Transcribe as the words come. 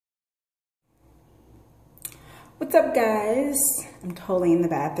What's up, guys? I'm totally in the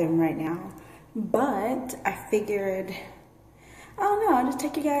bathroom right now, but I figured, I don't know, I'll just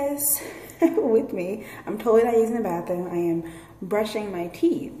take you guys with me. I'm totally not using the bathroom. I am brushing my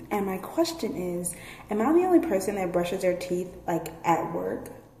teeth, and my question is, am I the only person that brushes their teeth like at work?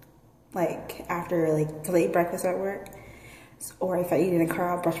 Like after to eat breakfast at work? Or if I eat in a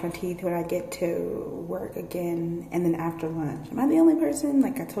car, I'll brush my teeth when I get to work again, and then after lunch. Am I the only person?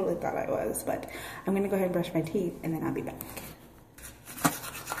 Like, I totally thought I was, but I'm gonna go ahead and brush my teeth, and then I'll be back.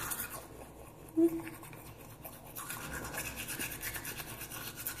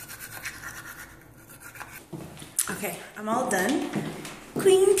 Okay, I'm all done.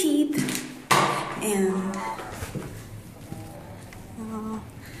 Clean teeth, and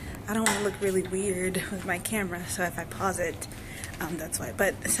I don't want to look really weird with my camera, so if I pause it, that's why.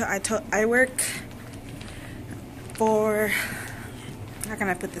 But so I work for, how can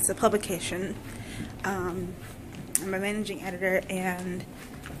I put this, a publication. I'm a managing editor and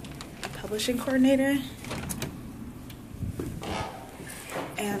a publishing coordinator,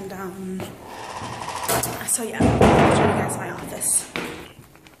 and so yeah, I'll show you guys my office.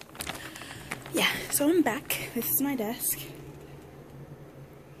 Yeah, so I'm back. This is my desk.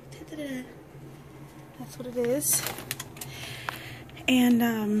 That's what it is.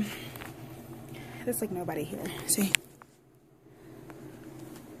 And there's like nobody here. See?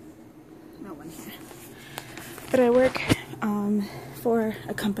 No one here. But I work for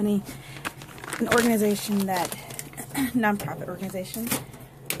a company, an organization that, nonprofit organization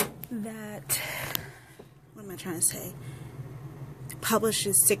that, what am I trying to say?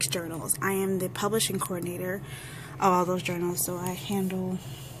 Publishes 6 journals. I am the publishing coordinator of all those journals, so I handle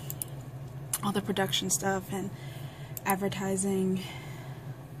all the production stuff and advertising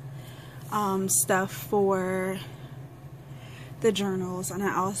stuff for the journals, and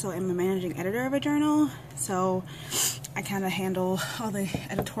I also am a managing editor of a journal, so I kind of handle all the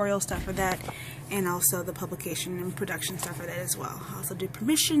editorial stuff for that, and also the publication and production stuff for that as well. I also do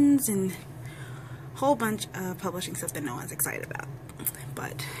permissions and a whole bunch of publishing stuff that no one's excited about.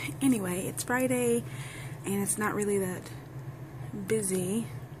 But anyway, it's Friday and it's not really that busy,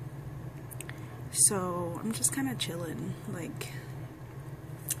 so I'm just kind of chilling. Like,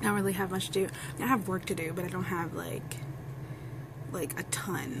 I don't really have much to do. I have work to do, but I don't have like a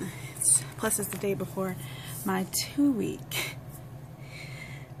ton. Plus it's the day before my 2-week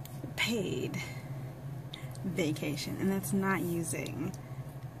paid vacation, and that's not using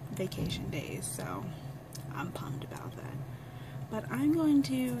vacation days, so I'm pumped about that. But I'm going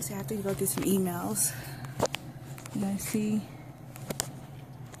to, so I have to go through some emails. You guys see,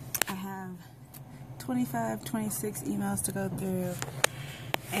 I have 25, 26 emails to go through,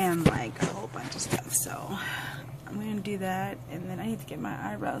 and like a whole bunch of stuff, so I'm going to do that, and then I need to get my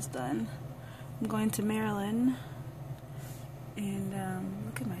eyebrows done. I'm going to Maryland, and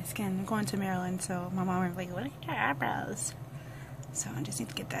look at my skin. I'm going to Maryland, so my mom was like, what are your eyebrows? So I just need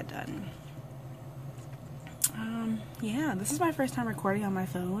to get that done. Yeah, this is my first time recording on my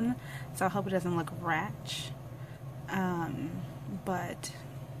phone, so I hope it doesn't look ratch. But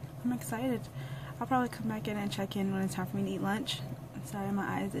I'm excited. I'll probably come back in and check in when it's time for me to eat lunch. I'm sorry, my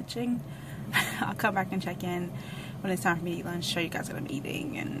eye's itching. I'll come back and check in when it's time for me to eat lunch, show you guys what I'm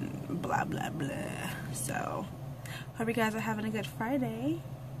eating, and blah blah blah. So, hope you guys are having a good Friday.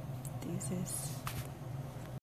 Deuces.